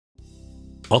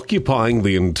Occupying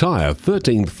the entire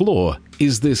 13th floor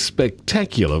is this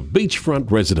spectacular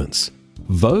beachfront residence.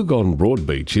 Vogue on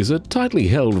Broadbeach is a tightly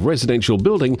held residential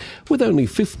building with only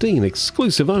 15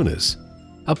 exclusive owners.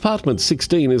 Apartment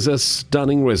 16 is a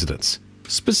stunning residence,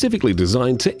 specifically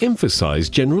designed to emphasize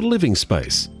general living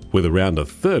space, with around a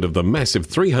third of the massive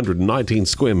 319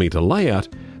 square meter layout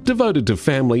devoted to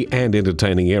family and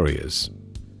entertaining areas.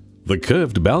 The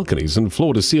curved balconies and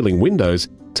floor-to-ceiling windows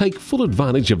take full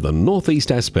advantage of the northeast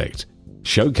aspect,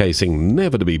 showcasing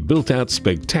never-to-be-built-out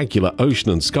spectacular ocean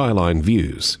and skyline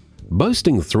views.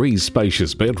 Boasting 3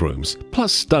 spacious bedrooms,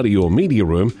 plus study or media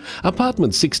room,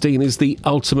 Apartment 16 is the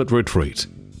ultimate retreat.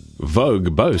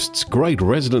 Vogue boasts great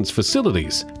residence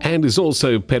facilities and is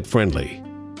also pet-friendly.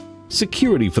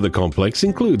 Security for the complex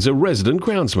includes a resident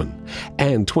groundsman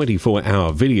and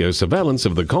 24-hour video surveillance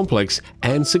of the complex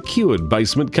and secured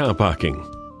basement car parking.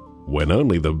 When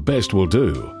only the best will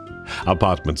do.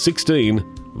 Apartment 16,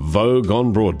 Vogue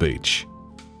on Broadbeach.